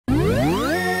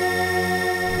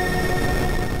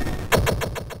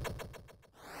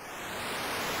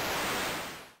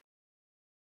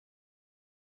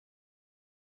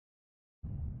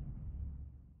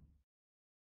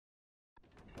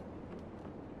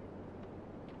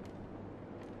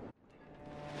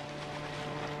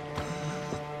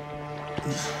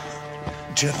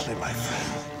Gently, my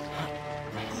friend.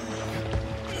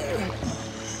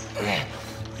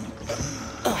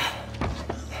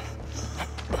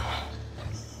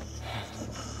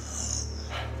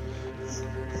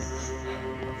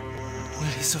 Will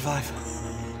he survive?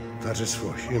 That is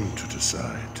for him to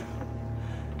decide.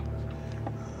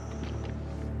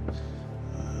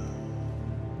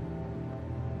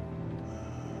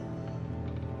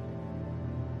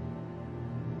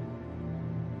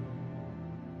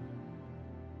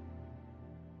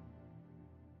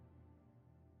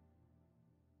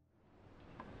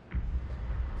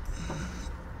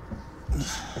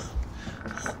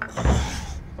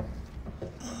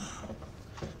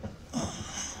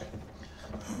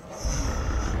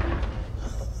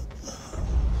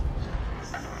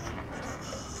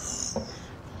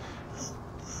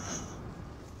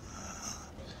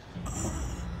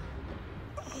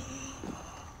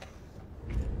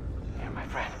 Here, my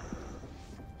friend.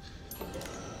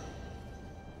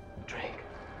 Drink.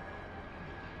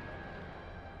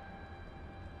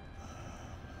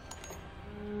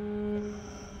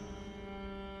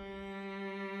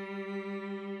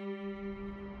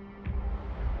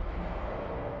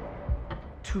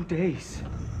 2 days.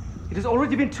 It has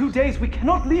already been 2 days. We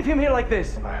cannot leave him here like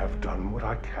this. I have done what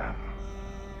I can.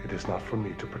 It is not for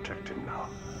me to protect him now.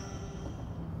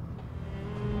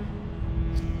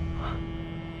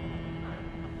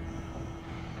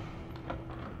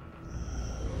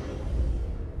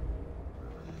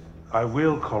 I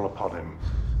will call upon him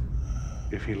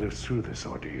if he lives through this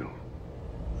ordeal.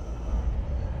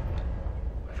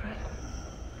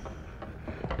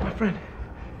 My friend,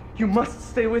 you must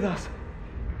stay with us.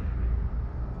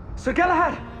 Sir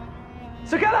Galahad!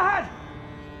 Sir Galahad!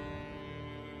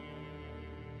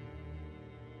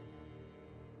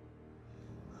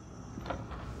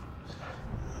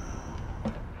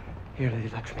 Here, Lady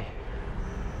Lakshmi.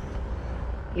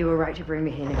 You were right to bring me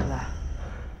here, Nicola.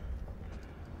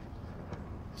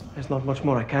 There's not much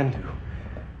more I can do.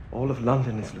 All of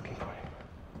London is looking for him.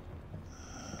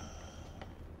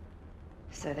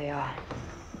 So they are.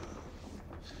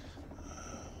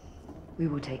 We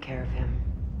will take care of him.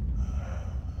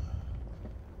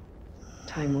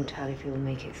 Time will tell if he will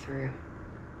make it through.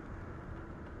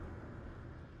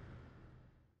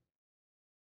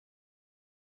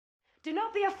 Do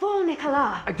not be a fool,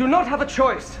 Nicola! I do not have a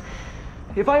choice.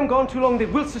 If I am gone too long, they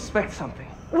will suspect something.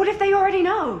 What if they already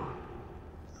know?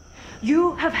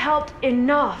 You have helped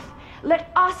enough.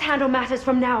 Let us handle matters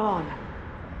from now on.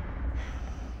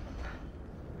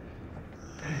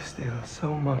 There is still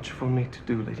so much for me to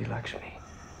do, Lady Lakshmi.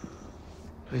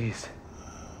 Please,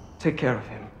 take care of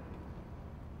him.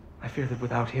 I fear that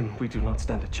without him, we do not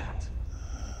stand a chance.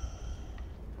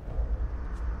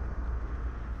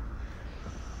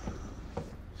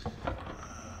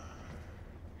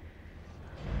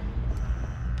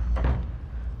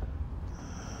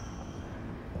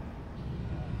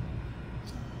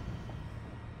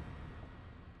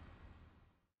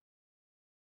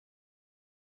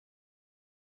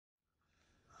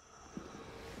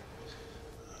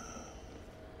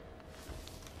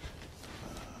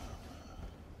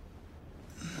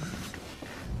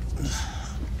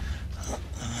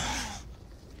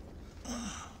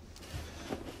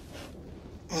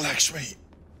 Lakshmi.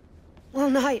 Well,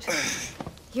 Knight,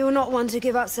 you're not one to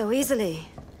give up so easily.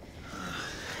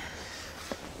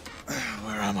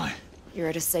 Where am I? You're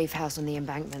at a safe house on the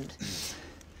embankment.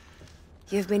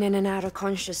 You've been in and out of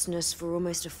consciousness for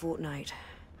almost a fortnight.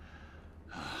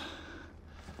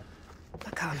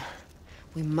 But come,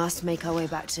 we must make our way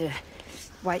back to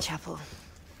Whitechapel.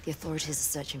 The authorities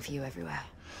are searching for you everywhere.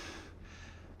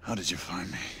 How did you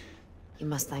find me? You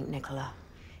must thank Nicola.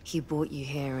 He brought you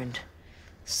here and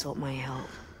sought my help.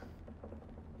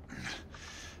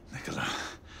 Nicola.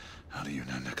 How do you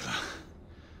know Nicola?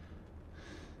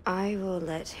 I will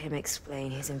let him explain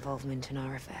his involvement in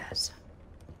our affairs.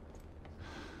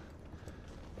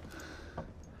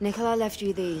 Nicola left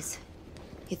you these.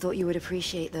 He thought you would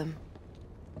appreciate them.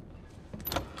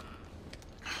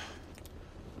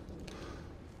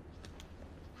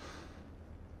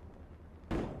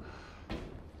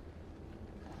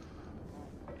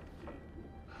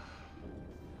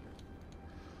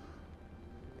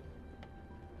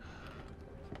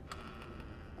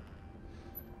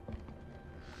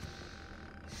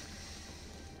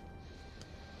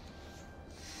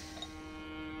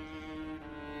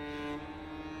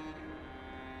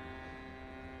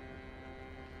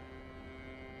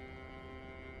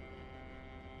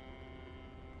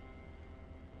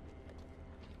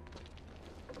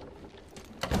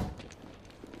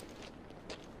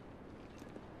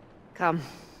 Come,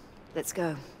 let's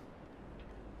go.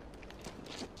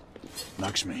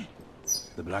 Lakshmi,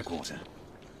 the Blackwater.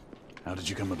 How did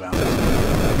you come about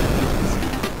it?